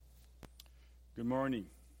Good morning.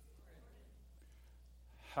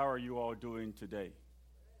 How are you all doing today?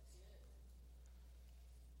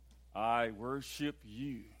 I worship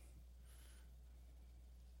you.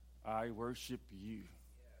 I worship you.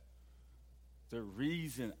 The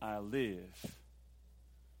reason I live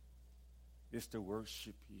is to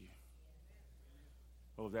worship you.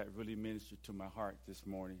 Oh, that really ministered to my heart this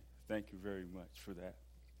morning. Thank you very much for that.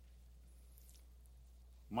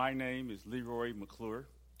 My name is Leroy McClure.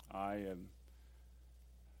 I am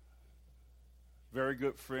a very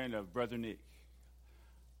good friend of Brother Nick.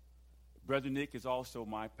 Brother Nick is also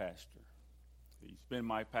my pastor. He's been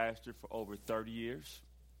my pastor for over 30 years.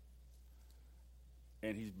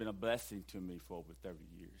 And he's been a blessing to me for over 30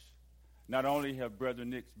 years. Not only have Brother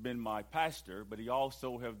Nick been my pastor, but he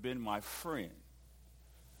also has been my friend.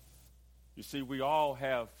 You see, we all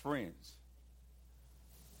have friends.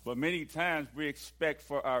 But many times we expect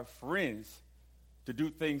for our friends to do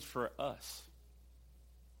things for us.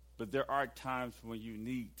 But there are times when you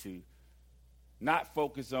need to not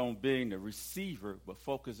focus on being the receiver, but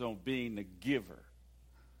focus on being the giver.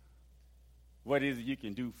 What is it you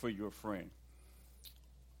can do for your friend?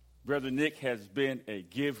 Brother Nick has been a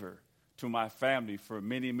giver to my family for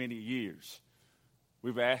many, many years.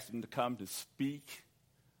 We've asked him to come to speak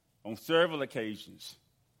on several occasions.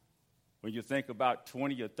 When you think about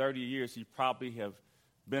 20 or 30 years, he probably have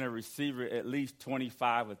been a receiver at least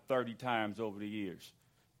 25 or 30 times over the years.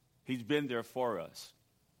 He's been there for us.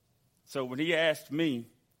 So when he asked me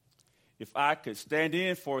if I could stand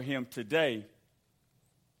in for him today,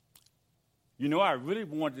 I really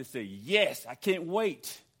wanted to say, yes, I can't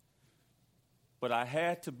wait. But I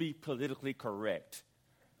had to be politically correct.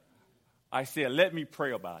 I said, let me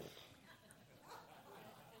pray about it.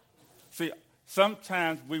 See,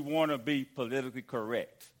 sometimes we want to be politically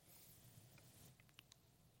correct.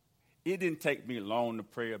 It didn't take me long to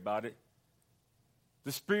pray about it.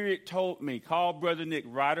 The Spirit told me, call Brother Nick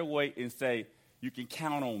right away and say, you can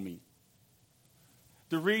count on me.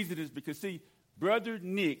 The reason is because, see, Brother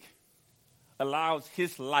Nick allows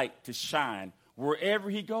his light to shine wherever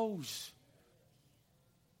he goes.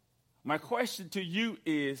 My question to you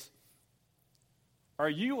is, are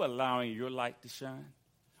you allowing your light to shine?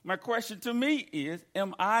 My question to me is,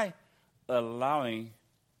 am I allowing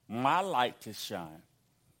my light to shine?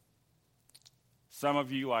 Some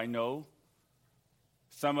of you I know.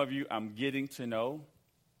 Some of you I'm getting to know.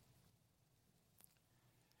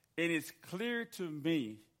 It is clear to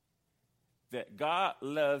me that God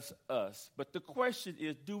loves us. But the question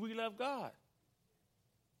is, do we love God?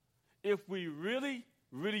 If we really,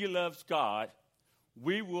 really love God,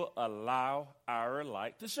 we will allow our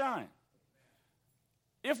light to shine.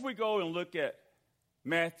 If we go and look at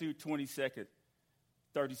Matthew 22,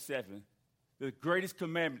 37, the greatest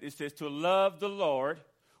commandment, it says to love the Lord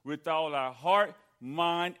with all our heart,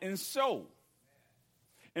 mind, and soul.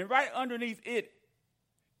 And right underneath it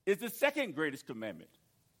is the second greatest commandment,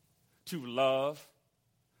 to love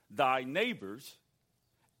thy neighbors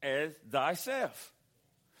as thyself.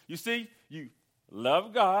 You see, you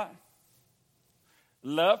love God,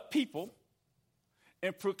 love people,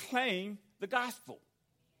 and proclaim the gospel.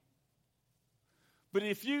 But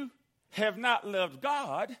if you have not loved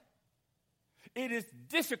God, it is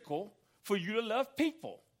difficult for you to love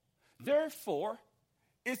people. Therefore,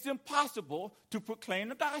 it's impossible to proclaim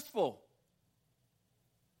the gospel.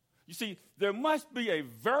 You see, there must be a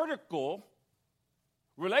vertical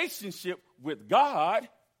relationship with God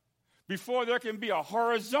before there can be a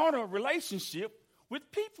horizontal relationship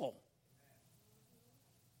with people.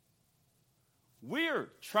 We're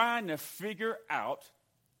trying to figure out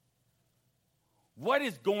what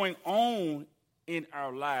is going on in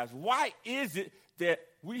our lives. Why is it that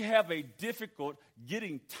we have a difficult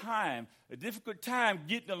time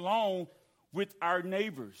getting along with our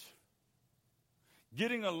neighbors,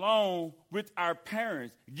 getting along with our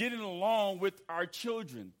parents, getting along with our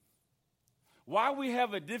children? Why we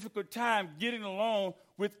have a difficult time getting along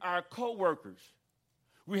with our coworkers?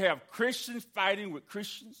 We have Christians fighting with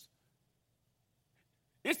Christians.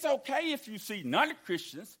 It's okay if you see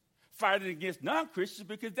non-Christians fighting against non-Christians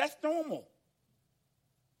because that's normal.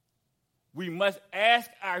 We must ask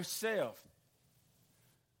ourselves,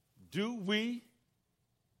 do we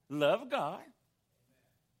love God?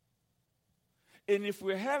 And if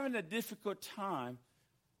we're having a difficult time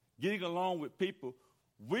getting along with people,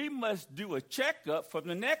 we must do a checkup from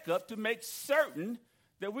the neck up to make certain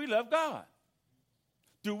that we love God.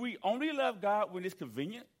 Do we only love God when it's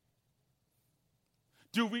convenient?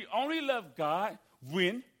 Do we only love God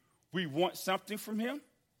when we want something from Him?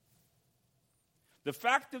 The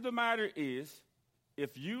fact of the matter is,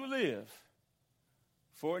 if you live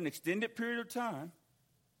for an extended period of time,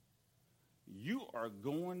 you are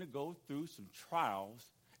going to go through some trials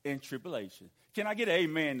and tribulation. Can I get an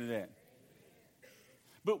amen to that? Amen.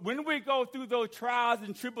 But when we go through those trials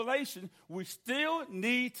and tribulation, we still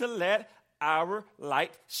need to let our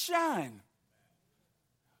light shine.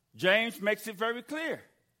 James makes it very clear.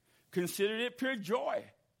 Consider it pure joy,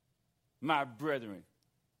 my brethren,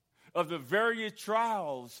 of the various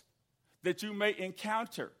trials that you may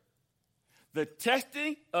encounter. The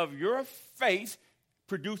testing of your faith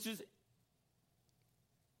produces.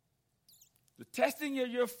 The testing of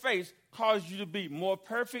your faith causes you to be more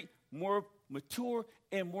perfect, more mature,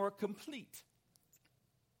 and more complete.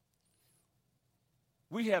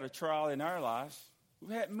 We had a trial in our lives.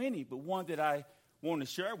 We've had many, but one that I want to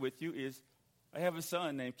share with you is I have a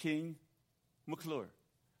son named King McClure.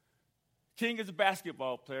 King is a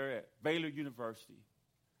basketball player at Baylor University.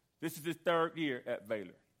 This is his third year at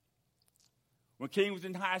Baylor. When King was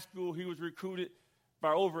in high school, he was recruited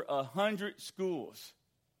by over 100 schools.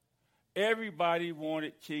 Everybody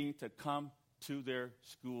wanted King to come to their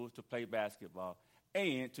schools to play basketball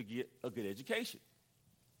and to get a good education.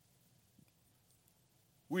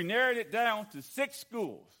 We narrowed it down to 6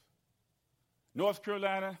 schools: North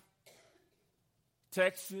Carolina,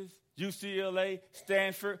 Texas, UCLA,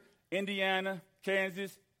 Stanford, Indiana,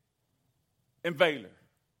 Kansas, and Baylor.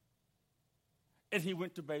 And he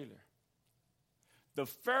went to Baylor. The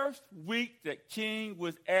first week that King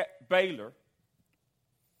was at Baylor,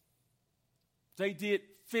 they did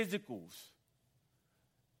physicals.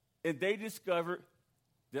 And they discovered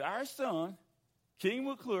that our son, King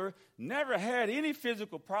McClure, never had any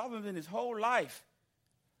physical problems in his whole life.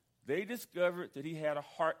 They discovered that he had a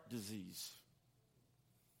heart disease.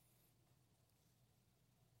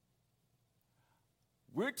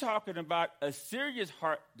 We're talking about a serious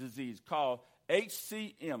heart disease called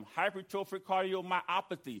HCM, hypertrophic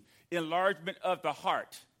cardiomyopathy, enlargement of the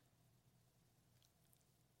heart.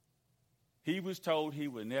 He was told he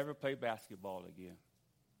would never play basketball again.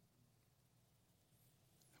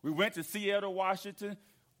 We went to Seattle, Washington.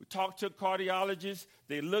 We talked to a cardiologist.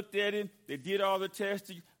 They looked at him. They did all the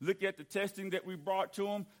testing. Looked at the testing that we brought to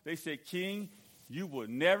him. They said, King, you will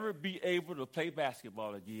never be able to play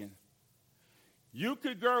basketball again. You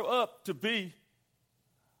could grow up to be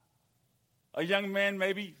a young man,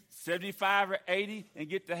 maybe 75 or 80, and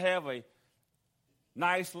get to have a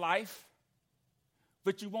nice life,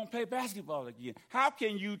 but you won't play basketball again. How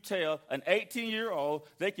can you tell an 18-year-old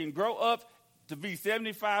they can grow up to be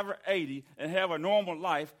 75 or 80 and have a normal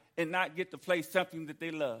life and not get to play something that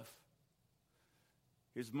they love?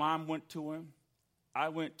 His mom went to him. I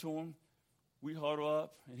went to him. We huddled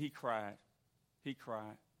up, and he cried. He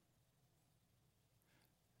cried.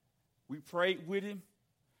 We prayed with him.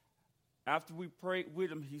 After we prayed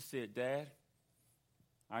with him, he said, Dad,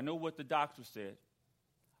 I know what the doctor said.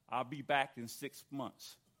 I'll be back in 6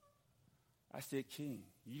 months. I said, King,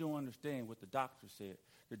 you don't understand what the doctor said.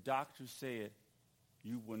 The doctor said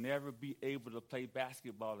you will never be able to play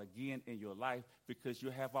basketball again in your life because you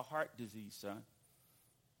have a heart disease, son.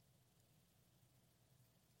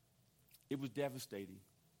 It was devastating.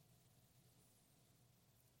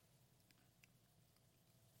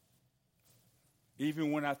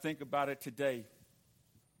 Even when I think about it today,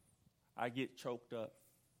 I get choked up.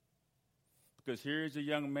 Because here's a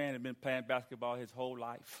young man that's been playing basketball his whole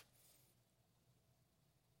life.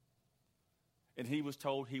 And he was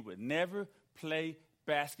told he would never play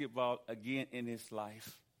basketball again in his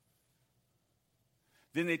life.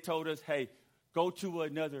 Then they told us, hey, go to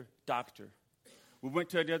another doctor. We went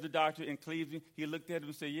to another doctor in Cleveland. He looked at him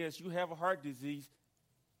and said, yes, you have a heart disease.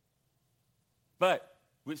 But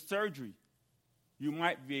with surgery, you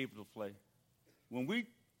might be able to play. When we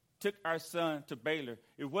took our son to Baylor,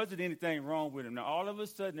 it wasn't anything wrong with him. Now, all of a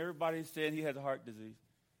sudden, everybody said he has a heart disease.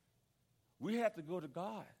 We have to go to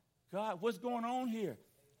God. God, what's going on here?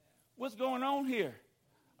 What's going on here?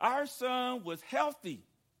 Our son was healthy.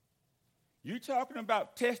 You're talking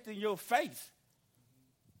about testing your faith.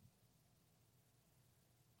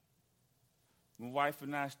 My wife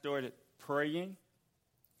and I started praying.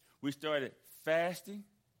 We started fasting.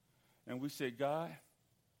 And we said, God,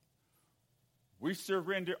 we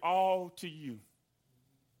surrender all to you.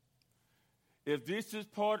 If this is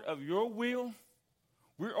part of your will,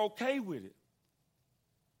 we're okay with it.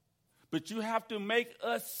 But you have to make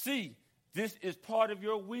us see this is part of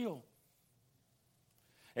your will.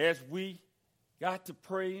 As we got to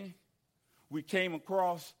praying, we came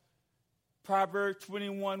across Proverbs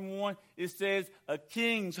 21:1. It says, a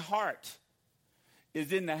king's heart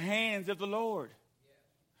is in the hands of the Lord.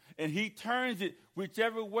 And he turns it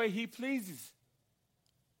whichever way he pleases.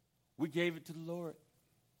 We gave it to the Lord.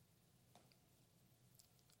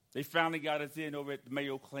 They finally got us in over at the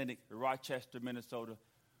Mayo Clinic in Rochester, Minnesota,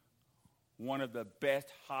 one of the best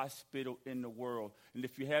hospitals in the world. And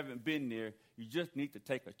if you haven't been there, you just need to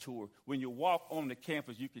take a tour. When you walk on the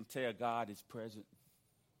campus, you can tell God is present.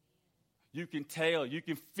 You can tell, you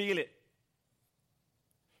can feel it.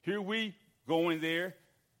 Here we going there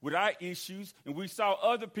with our issues, and we saw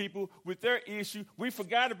other people with their issue. We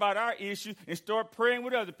forgot about our issue and started praying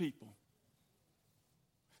with other people.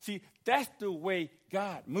 See, that's the way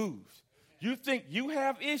God moves. You think you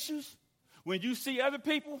have issues? When you see other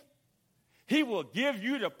people, he will give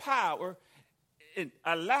you the power and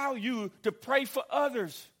allow you to pray for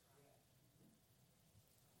others.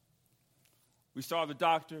 We saw the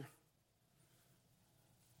doctor.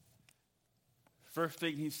 First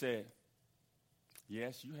thing he said,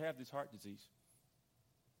 yes, you have this heart disease.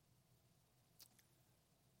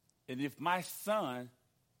 And if my son,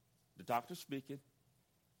 the doctor speaking,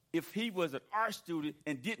 if he was an art student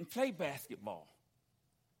and didn't play basketball,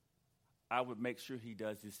 I would make sure he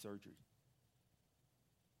does this surgery.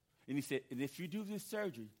 And he said, and if you do this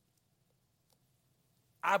surgery,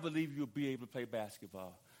 I believe you'll be able to play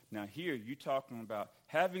basketball. Now here, you're talking about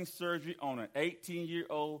having surgery on an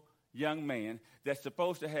 18-year-old young man that's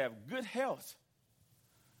supposed to have good health.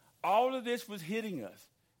 All of this was hitting us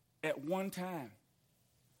at one time.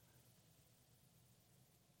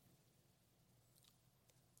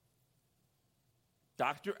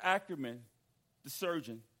 Dr. Ackerman, the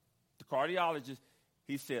surgeon, the cardiologist,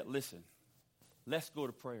 he said, listen, let's go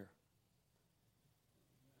to prayer.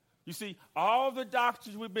 You see, all the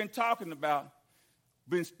doctors we've been talking about,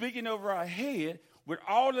 been speaking over our head with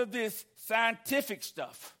all of this scientific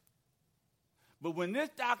stuff. But when this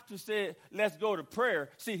doctor said, let's go to prayer,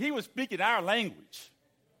 see, he was speaking our language.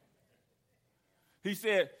 He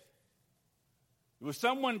said, will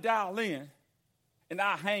someone dial in and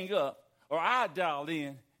I hang up, or I dial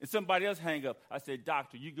in and somebody else hang up? I said,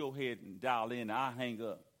 doctor, you go ahead and dial in and I hang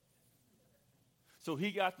up. So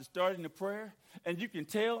he got to start in the prayer, and you can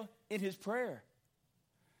tell in his prayer,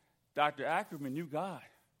 Dr. Ackerman knew God.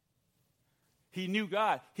 He knew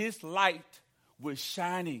God. His light was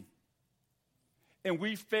shining. And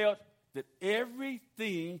we felt that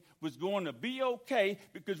everything was going to be okay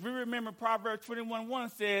because we remember Proverbs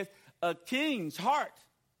 21:1 says, a king's heart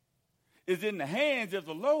is in the hands of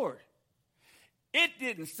the Lord. It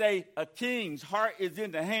didn't say a king's heart is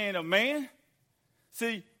in the hand of man.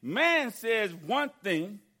 See, man says one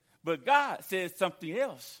thing, but God says something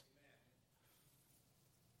else.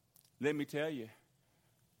 Let me tell you,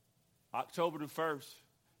 October the 1st,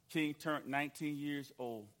 King turned 19 years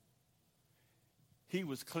old. He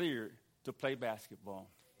was cleared to play basketball.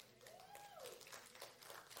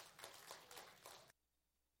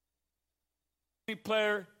 Any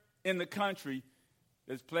player in the country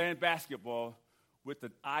that's playing basketball with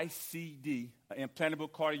an ICD, an implantable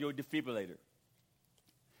cardio defibrillator.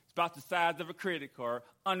 It's about the size of a credit card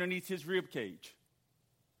underneath his rib cage.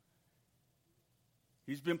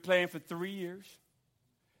 He's been playing for 3 years,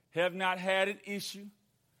 have not had an issue,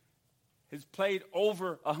 has played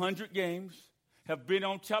over 100 games, have been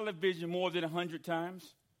on television more than 100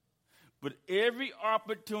 times. But every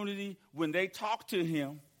opportunity when they talk to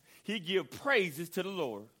him, he gives praises to the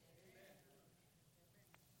Lord.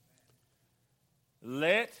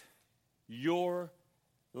 Let your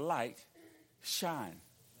light shine.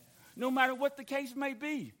 No matter what the case may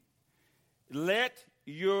be, let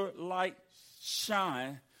your light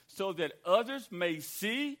shine so that others may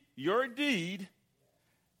see your deed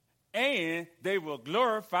and they will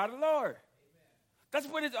glorify the Lord. That's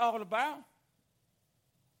what it's all about.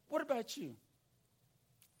 What about you?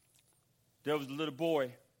 There was a little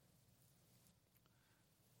boy.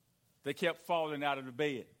 They kept falling out of the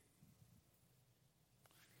bed.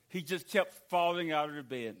 He just kept falling out of the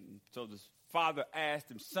bed. So the father asked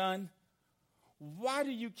him, son, why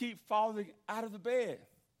do you keep falling out of the bed?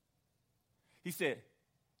 He said,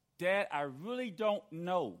 Dad, I really don't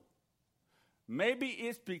know. Maybe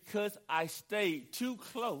it's because I stayed too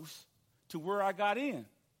close to where I got in.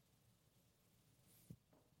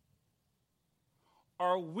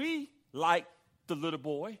 Are we like the little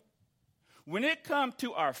boy? When it comes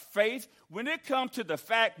to our faith, when it comes to the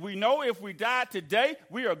fact we know if we die today,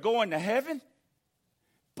 we are going to heaven.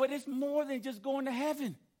 But it's more than just going to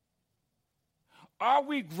heaven. Are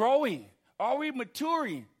we growing? Are we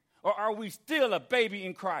maturing? Or are we still a baby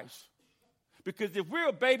in Christ? Because if we're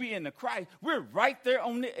a baby in the Christ, we're right there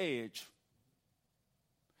on the edge.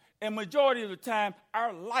 And majority of the time,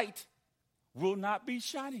 our light will not be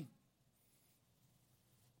shining.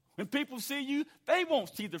 When people see you, they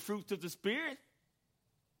won't see the fruits of the Spirit.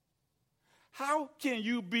 How can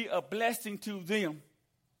you be a blessing to them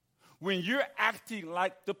when you're acting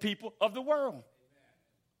like the people of the world.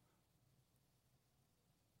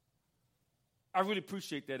 I really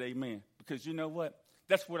appreciate that, amen, because you know what?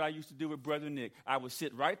 That's what I used to do with Brother Nick. I would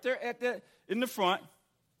sit right there in the front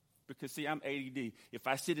because, see, I'm ADD. If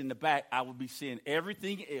I sit in the back, I would be seeing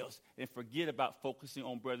everything else and forget about focusing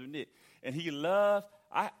on Brother Nick. And he loved,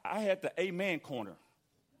 I had the amen corner.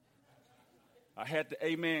 I had the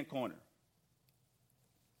amen corner.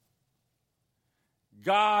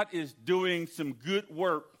 God is doing some good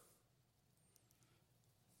work.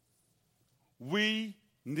 We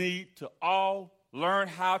need to all learn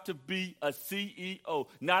how to be a CEO.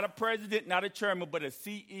 Not a president, not a chairman, but a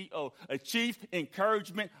CEO, a chief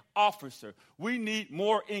encouragement officer. We need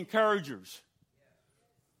more encouragers.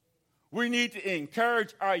 We need to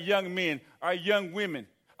encourage our young men, our young women,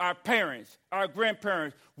 our parents, our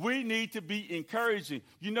grandparents. We need to be encouraging.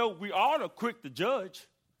 You know, we all are quick to judge.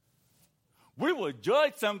 We will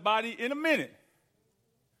judge somebody in a minute.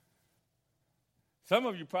 Some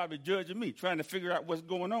of you probably judging me, trying to figure out what's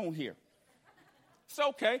going on here. It's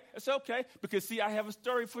okay. It's okay. Because, see, I have a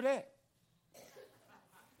story for that.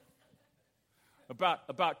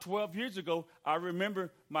 About 12 years ago, I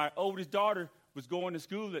remember my oldest daughter was going to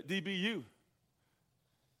school at DBU.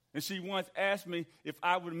 And she once asked me if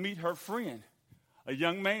I would meet her friend, a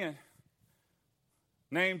young man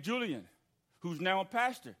named Julian, who's now a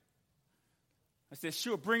pastor. I said,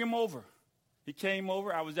 sure, bring him over. He came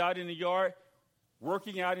over. I was out in the yard,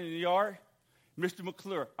 working out in the yard. Mr.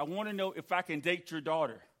 McClure, I want to know if I can date your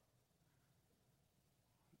daughter.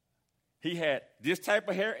 He had this type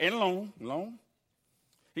of hair and long.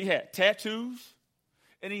 He had tattoos,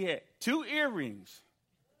 and he had 2 earrings.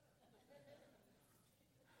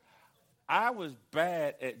 I was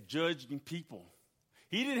bad at judging people.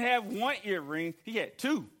 He didn't have 1 earring. He had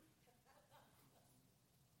 2.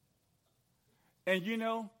 And you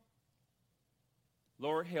know,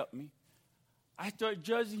 Lord help me, I started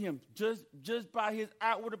judging him just by his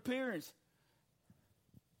outward appearance.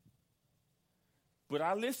 But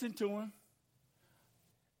I listened to him.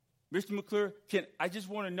 Mr. McClure, I just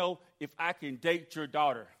want to know if I can date your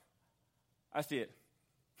daughter. I said,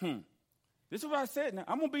 This is what I said. Now,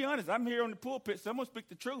 I'm going to be honest. I'm here on the pulpit, so I'm going to speak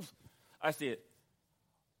the truth. I said,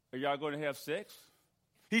 are y'all going to have sex?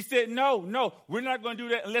 He said, no, we're not going to do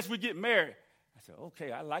that unless we get married. I said,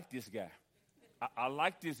 okay, I like this guy. I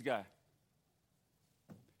like this guy.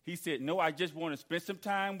 He said, no, I just want to spend some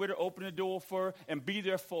time with her, open the door for her, and be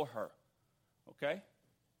there for her. Okay?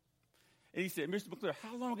 And he said, Mr. McClure,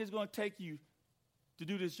 how long is it going to take you to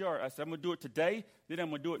do this yard? I said, I'm going to do it today, then I'm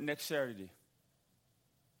going to do it next Saturday.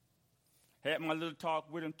 Had my little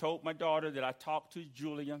talk with him, told my daughter that I talked to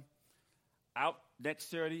Julian. Out next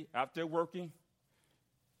Saturday, out there working,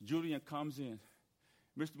 Julian comes in.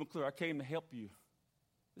 Mr. McClure, I came to help you.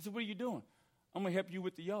 I said, what are you doing? I'm going to help you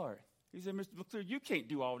with the yard. He said, Mr. McClure, you can't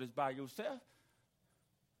do all this by yourself.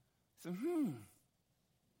 I said,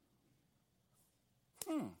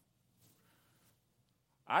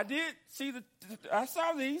 I did see I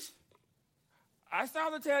saw these. I saw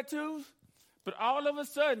the tattoos. But all of a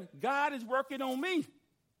sudden, God is working on me.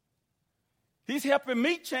 He's helping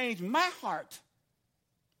me change my heart.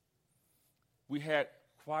 We had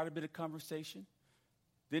quite a bit of conversation.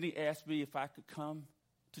 Then he asked me if I could come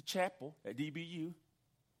to chapel at DBU.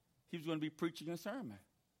 He was going to be preaching a sermon.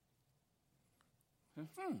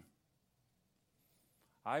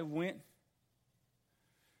 I went,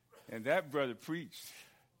 and that brother preached.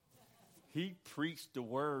 He preached the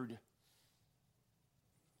word.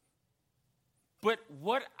 But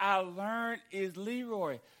what I learned is,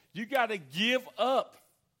 Leroy, you got to give up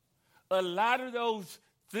a lot of those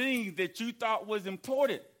things that you thought was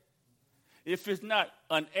important. If it's not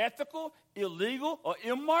unethical, illegal, or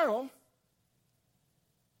immoral,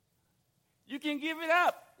 you can give it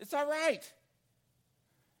up. It's all right.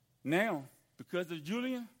 Now, because of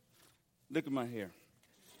Julian, look at my hair.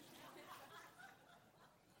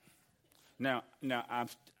 Now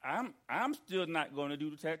I'm still not going to do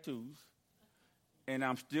the tattoos. And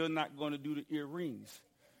I'm still not going to do the earrings.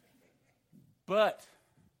 But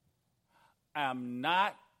I'm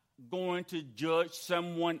not going to judge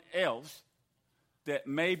someone else that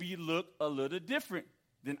maybe look a little different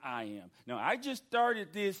than I am. Now, I just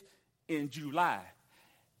started this in July.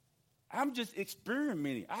 I'm just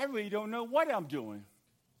experimenting. I really don't know what I'm doing.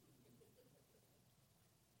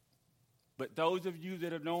 But those of you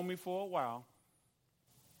that have known me for a while,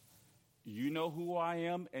 you know who I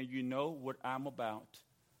am, and you know what I'm about.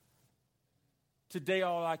 Today,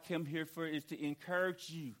 all I come here for is to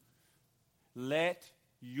encourage you. Let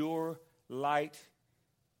your light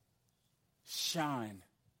shine.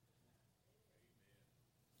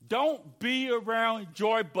 Don't be around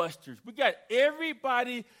joy busters. We got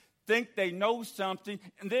everybody think they know something,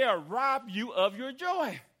 and they'll rob you of your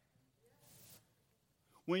joy.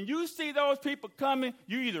 When you see those people coming,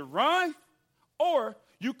 you either run or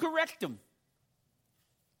you correct them.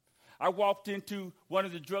 I walked into one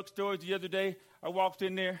of the drugstores the other day. I walked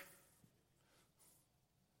in there.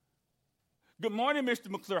 Good morning, Mr.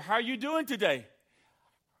 McClure. How are you doing today?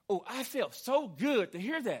 Oh, I felt so good to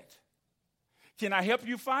hear that. Can I help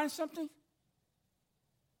you find something?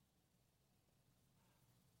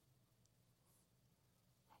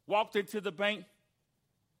 Walked into the bank.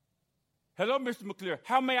 Hello, Mr. McClure.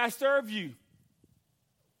 How may I serve you?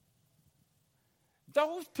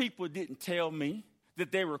 Those people didn't tell me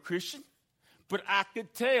that they were Christian, but I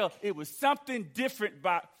could tell it was something different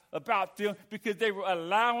about them because they were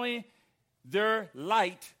allowing their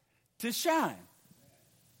light to shine.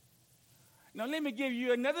 Now, let me give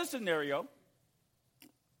you another scenario.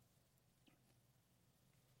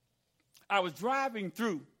 I was driving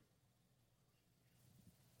through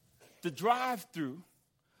the drive-through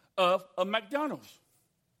of a McDonald's.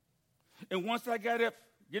 And once I got up,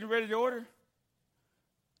 getting ready to order,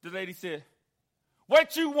 the lady said,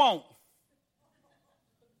 "What you want?"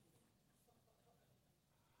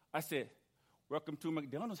 I said, "Welcome to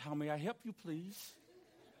McDonald's. How may I help you, please?"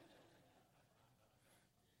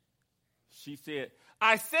 She said,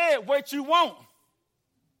 "I said, what you want?"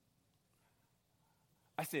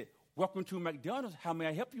 I said, "Welcome to McDonald's. How may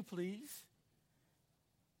I help you, please?"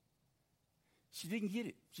 She didn't get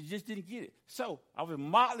it. She just didn't get it. So I was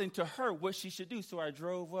modeling to her what she should do. So I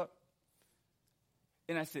drove up,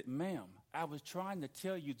 and I said, "Ma'am, I was trying to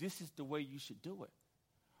tell you this is the way you should do it."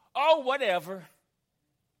 "Oh, whatever."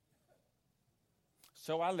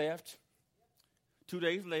 So I left. 2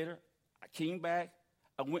 days later, I came back.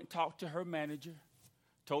 I went and talked to her manager,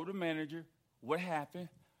 told the manager what happened.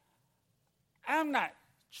 I'm not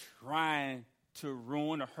trying to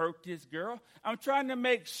ruin or hurt this girl. I'm trying to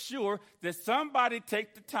make sure that somebody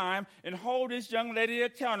take the time and hold this young lady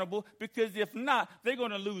accountable, because if not, they're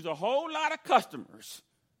going to lose a whole lot of customers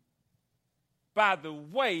by the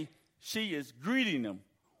way she is greeting them.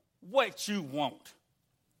 What you want.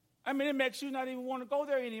 I mean, it makes you not even want to go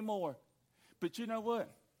there anymore. But you know what?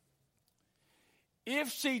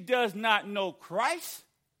 If she does not know Christ,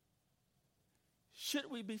 should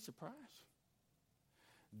we be surprised?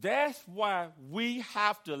 That's why we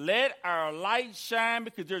have to let our light shine,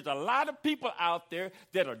 because there's a lot of people out there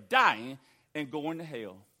that are dying and going to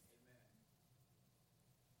hell.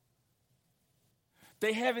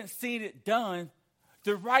 They haven't seen it done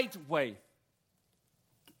the right way.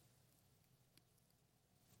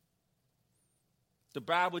 The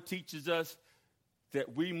Bible teaches us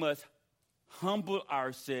that we must humble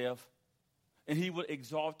ourselves and He will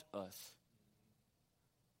exalt us.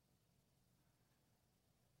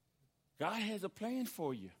 God has a plan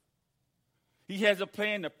for you. He has a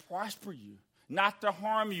plan to prosper you, not to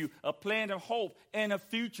harm you, a plan of hope and a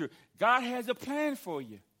future. God has a plan for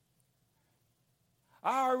you.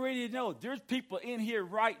 I already know there's people in here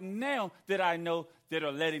right now that I know that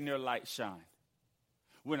are letting their light shine.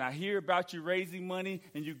 When I hear about you raising money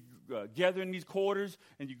and you gathering these quarters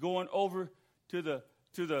and you're going over to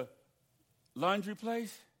the laundry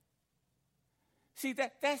place, see,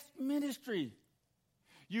 that's ministry.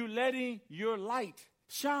 You letting your light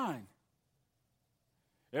shine.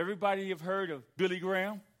 Everybody have heard of Billy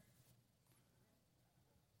Graham?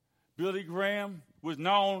 Billy Graham was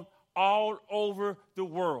known all over the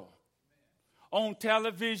world. On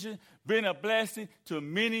television, been a blessing to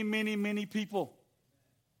many, many, many people.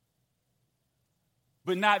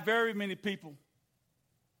 But not very many people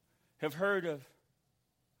have heard of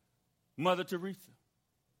Mother Teresa.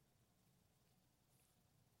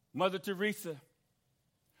 Mother Teresa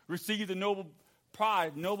received the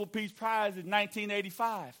Nobel Peace Prize in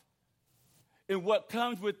 1985. And what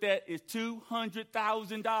comes with that is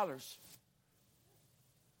 $200,000.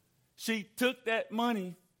 She took that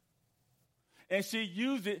money and she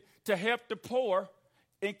used it to help the poor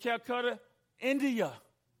in Calcutta, India.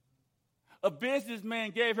 A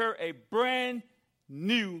businessman gave her a brand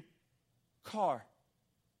new car.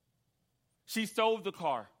 She sold the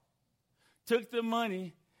car, took the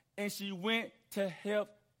money, and she went to help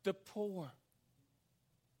the poor.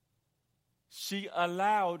 She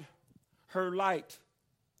allowed her light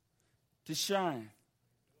to shine.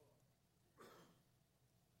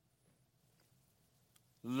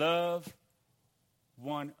 Love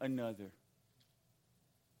one another.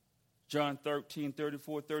 John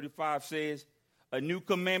 13:34-35 says, "A new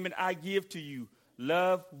commandment I give to you,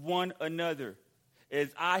 love one another.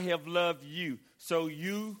 As I have loved you, so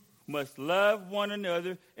you must love one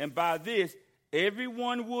another, and by this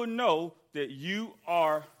everyone will know that you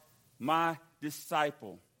are my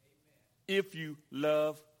disciple, if you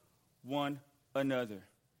love one another.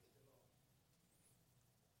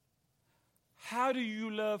 How do you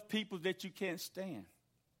love people that you can't stand?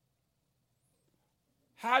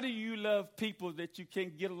 How do you love people that you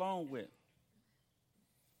can't get along with?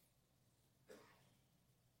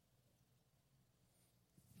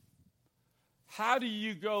 How do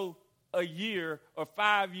you go a year or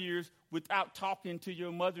 5 years without talking to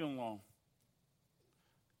your mother-in-law?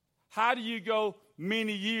 How do you go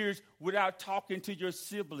many years without talking to your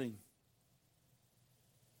sibling?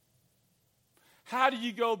 How do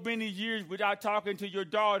you go many years without talking to your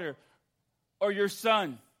daughter or your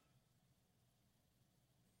son?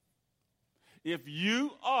 If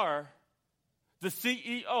you are the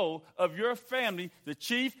CEO of your family, the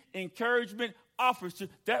chief encouragement officer,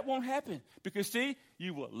 that won't happen. Because, see,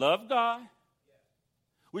 you will love God,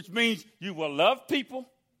 which means you will love people,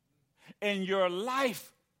 and your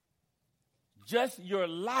life, just your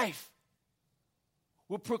life,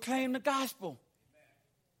 will proclaim the gospel.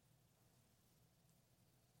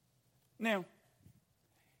 Now,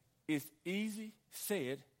 it's easy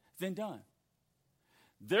said than done.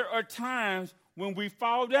 There are times when we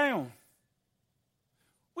fall down.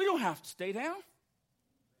 We don't have to stay down.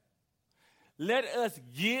 Let us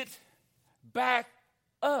get back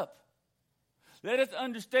up. Let us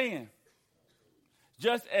understand,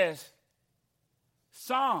 just as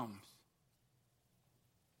Psalms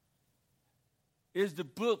is the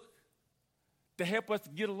book to help us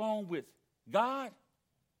get along with God,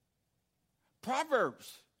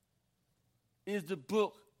 Proverbs is the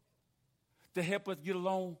book to help us get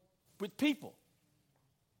along with people.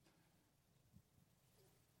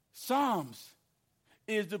 Psalms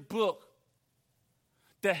is the book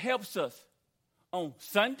that helps us on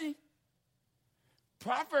Sunday.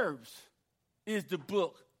 Proverbs is the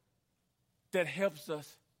book that helps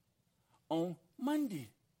us on Monday.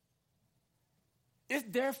 It's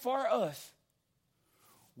there for us.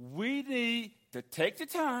 We need to take the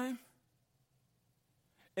time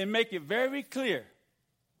and make it very clear.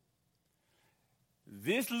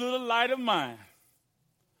 This little light of mine,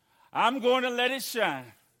 I'm going to let it shine.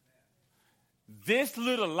 This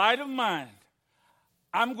little light of mine,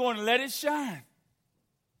 I'm going to let it shine.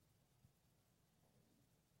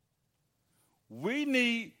 We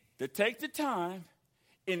need to take the time,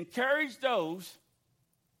 encourage those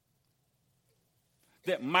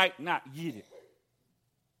that might not get it.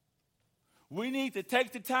 We need to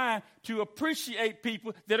take the time to appreciate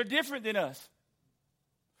people that are different than us.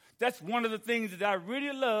 That's one of the things that I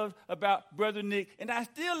really love about Brother Nick, and I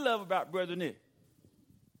still love about Brother Nick.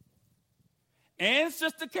 And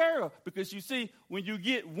Sister Carol, because you see, when you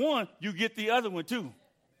get one, you get the other one too.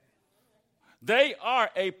 They are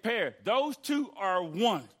a pair. Those two are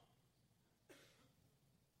one.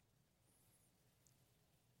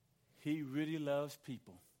 He really loves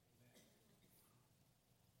people.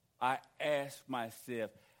 I ask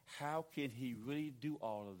myself, how can he really do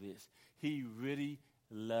all of this? He really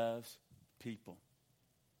loves people.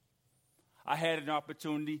 I had an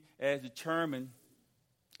opportunity as the chairman,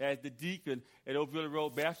 as the deacon at Oak Villa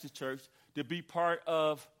Road Baptist Church, to be part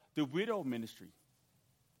of the widow ministry.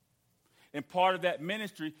 And part of that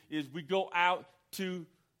ministry is we go out to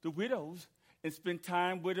the widows and spend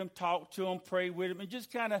time with them, talk to them, pray with them, and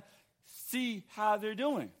just kind of see how they're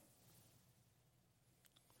doing.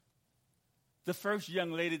 The first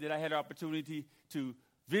young lady that I had an opportunity to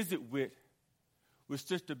visit with was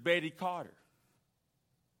Sister Betty Carter.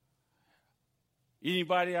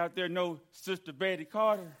 Anybody out there know Sister Betty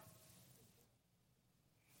Carter?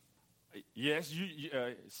 Yes,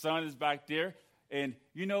 son is back there. And,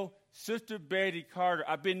 you know, Sister Betty Carter,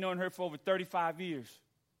 I've been knowing her for over 35 years.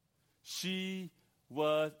 She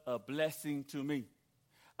was a blessing to me.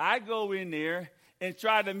 I go in there and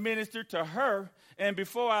try to minister to her, and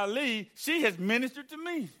before I leave, she has ministered to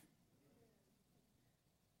me.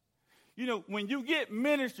 You know, when you get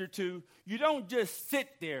ministered to, you don't just sit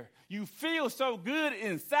there. You feel so good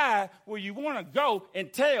inside where you want to go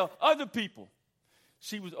and tell other people.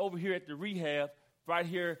 She was over here at the rehab, right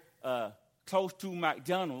here close to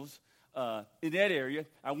McDonald's, in that area.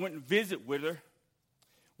 I went and visited with her.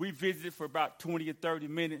 We visited for about 20 or 30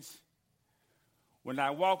 minutes. When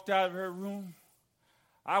I walked out of her room,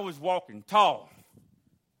 I was walking tall.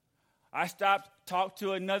 I stopped, talked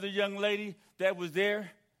to another young lady that was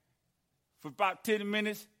there for about 10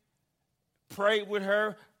 minutes, prayed with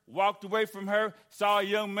her, walked away from her, saw a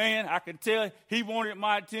young man. I could tell he wanted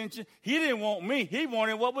my attention. He didn't want me. He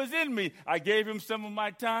wanted what was in me. I gave him some of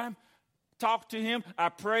my time, talked to him. I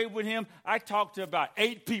prayed with him. I talked to about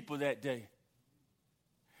 8 people that day.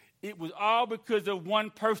 It was all because of one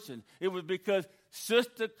person. It was because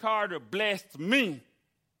Sister Carter blessed me.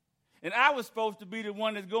 And I was supposed to be the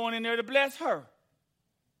one that's going in there to bless her.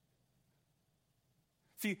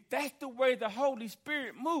 See, that's the way the Holy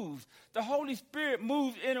Spirit moves. The Holy Spirit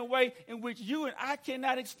moves in a way in which you and I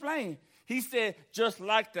cannot explain. He said, just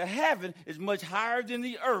like the heaven is much higher than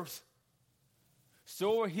the earth,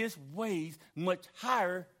 so are his ways much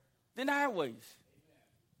higher than our ways.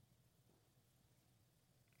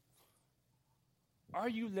 Are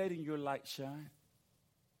you letting your light shine?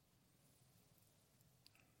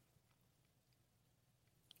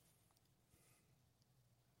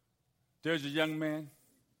 There's a young man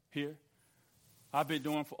here I've been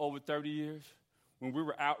doing for over 30 years. When we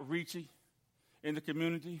were outreaching in the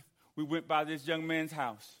community, we went by this young man's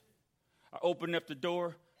house. I opened up the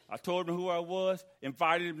door. I told him who I was,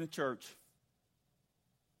 invited him to church.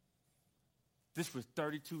 This was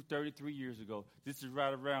 32, 33 years ago. This is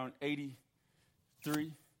right around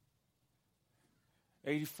 83,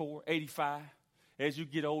 84, 85. As you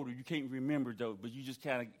get older, you can't remember, though, but you just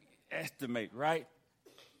kind of estimate, right?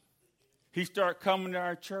 He started coming to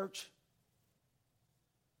our church.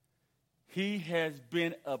 He has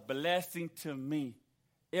been a blessing to me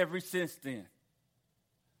ever since then.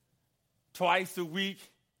 Twice a week,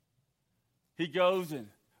 he goes and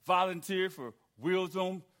volunteers for Meals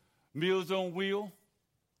on Wheel.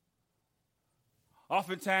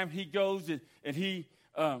 Oftentimes, he goes and he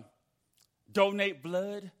donate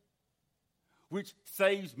blood, which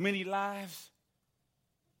saves many lives.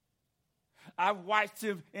 I've watched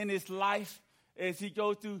him in his life as he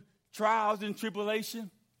goes through trials and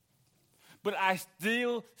tribulation. But I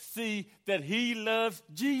still see that he loves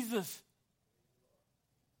Jesus.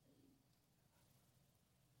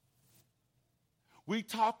 We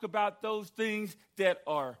talk about those things that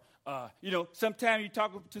are, sometimes you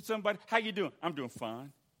talk to somebody, how you doing? I'm doing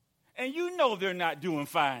fine. And you know they're not doing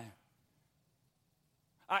fine.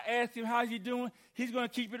 I ask him, how's he doing? He's going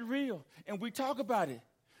to keep it real. And we talk about it,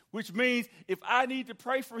 which means if I need to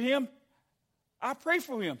pray for him, I pray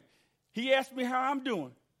for him. He asks me how I'm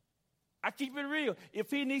doing. I keep it real.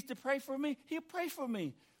 If he needs to pray for me, he'll pray for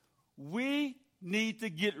me. We need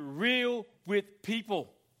to get real with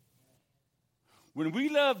people. When we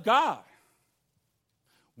love God,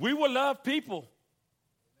 we will love people.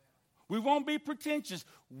 We won't be pretentious.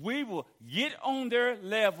 We will get on their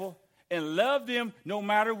level and love them no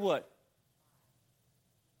matter what.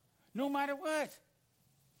 No matter what.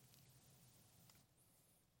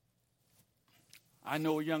 I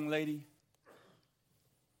know a young lady.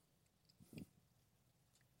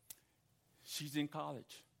 She's in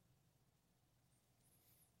college.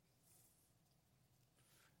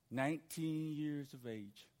 19 years of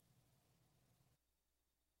age.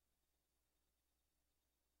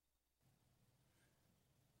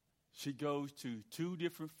 She goes to 2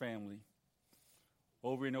 different families,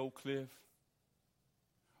 over in Oak Cliff,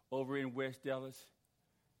 over in West Dallas,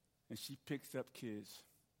 and she picks up kids.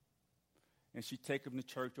 And she takes them to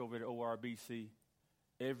church over at ORBC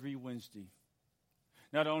every Wednesday.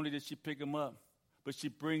 Not only does she pick them up, but she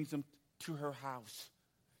brings them to her house.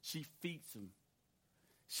 She feeds them.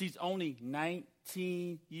 She's only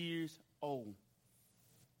 19 years old.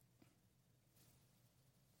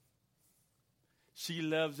 She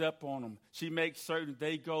loves up on them. She makes certain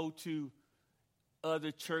they go to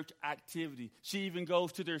other church activity. She even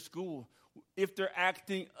goes to their school. If they're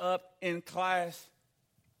acting up in class,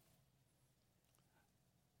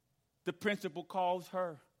 the principal calls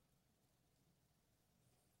her.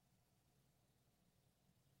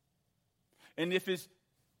 And if it's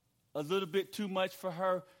a little bit too much for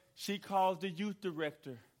her, she calls the youth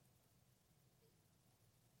director.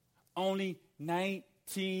 Only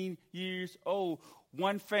 19 years old.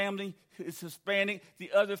 One family is Hispanic.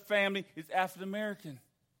 The other family is African American.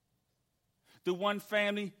 The one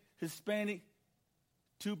family, Hispanic,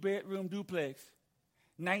 2-bedroom duplex.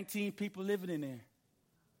 19 people living in there.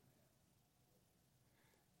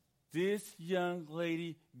 This young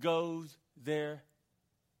lady goes there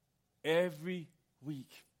every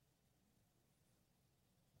week.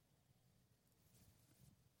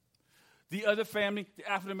 The other family, the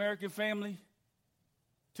African-American family,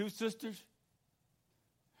 2 sisters,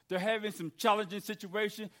 they're having some challenging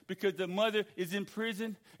situation because the mother is in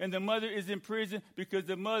prison, and the mother is in prison because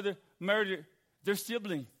the mother murdered their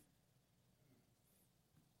sibling.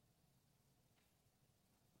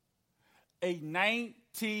 A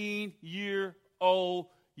 19-year-old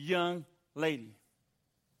young lady.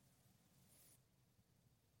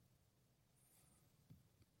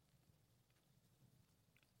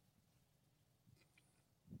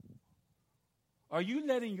 Are you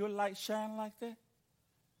letting your light shine like that?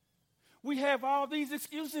 We have all these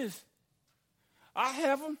excuses. I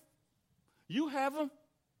have them. You have them.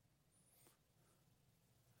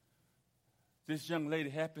 This young lady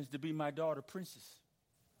happens to be my daughter, Princess.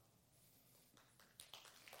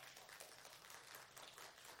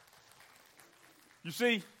 You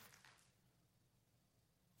see,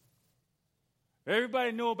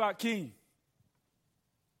 everybody know about King.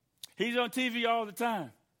 He's on TV all the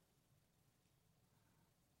time.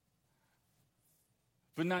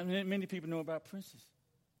 But not many people know about Princess.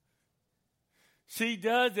 She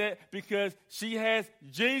does that because she has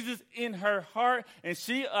Jesus in her heart and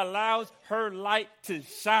she allows her light to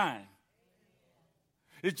shine.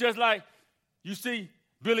 It's just like you see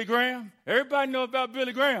Billy Graham. Everybody know about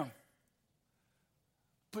Billy Graham.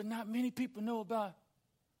 But not many people know about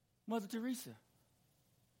Mother Teresa.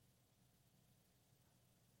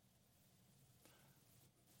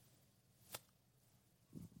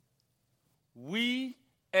 We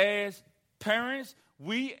as parents,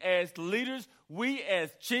 we as leaders, we as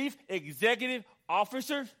chief executive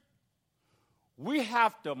officers, we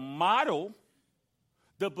have to model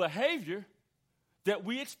the behavior that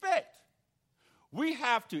we expect. We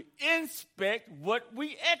have to inspect what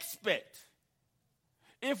we expect.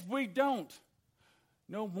 If we don't,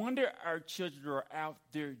 no wonder our children are out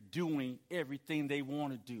there doing everything they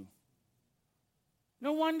want to do.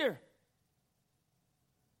 No wonder.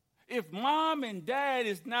 If mom and dad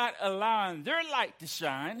is not allowing their light to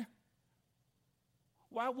shine,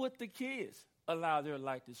 why would the kids allow their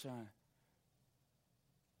light to shine?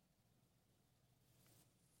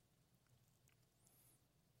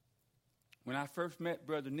 When I first met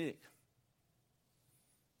Brother Nick,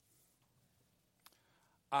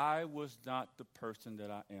 I was not the person that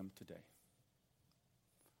I am today.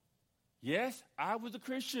 Yes, I was a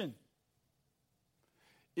Christian.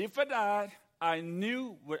 If I died, I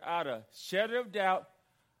knew without a shadow of doubt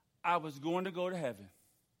I was going to go to heaven.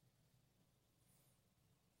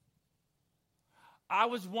 I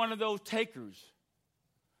was one of those takers.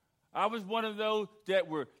 I was one of those that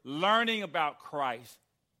were learning about Christ.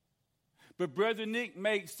 But Brother Nick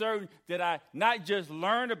made certain that I not just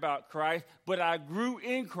learned about Christ, but I grew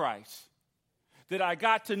in Christ. That I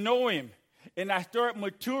got to know him. And I started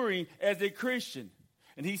maturing as a Christian.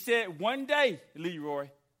 And he said, one day, Leroy,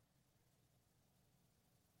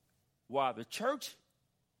 while the church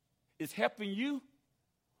is helping you,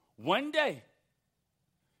 one day,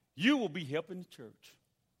 you will be helping the church.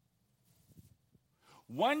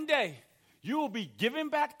 One day, you will be giving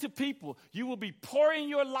back to people. You will be pouring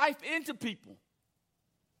your life into people.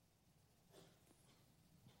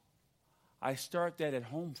 I start that at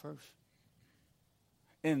home first.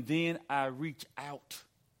 And then I reach out.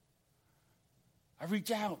 I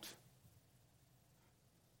reach out.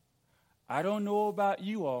 I don't know about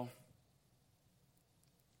you all,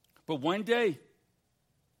 but one day,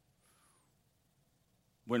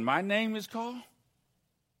 when my name is called,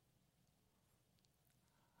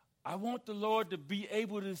 I want the Lord to be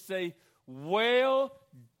able to say, well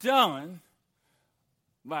done,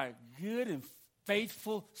 my good and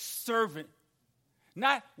faithful servant.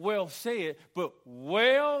 Not well said, but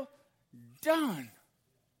well done.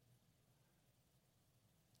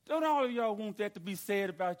 Don't all of y'all want that to be said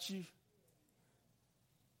about you?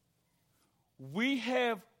 We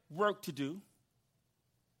have work to do.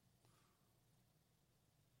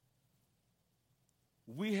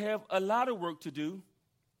 We have a lot of work to do.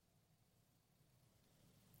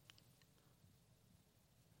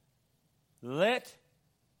 Let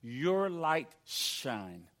your light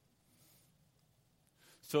shine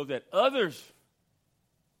so that others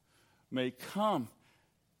may come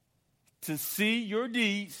to see your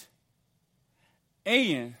deeds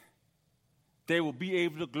and they will be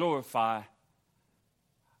able to glorify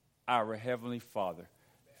our Heavenly Father.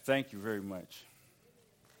 Thank you very much.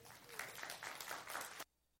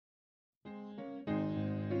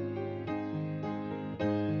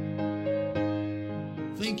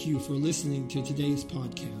 Thank you for listening to today's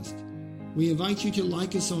podcast. We invite you to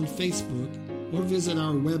like us on Facebook or visit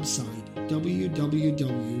our website,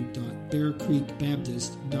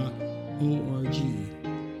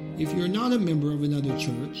 www.bearcreekbaptist.org. If you're not a member of another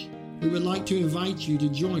church, we would like to invite you to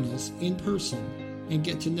join us in person and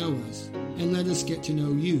get to know us, and let us get to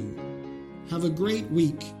know you. Have a great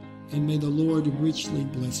week, and may the Lord richly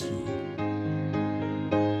bless you.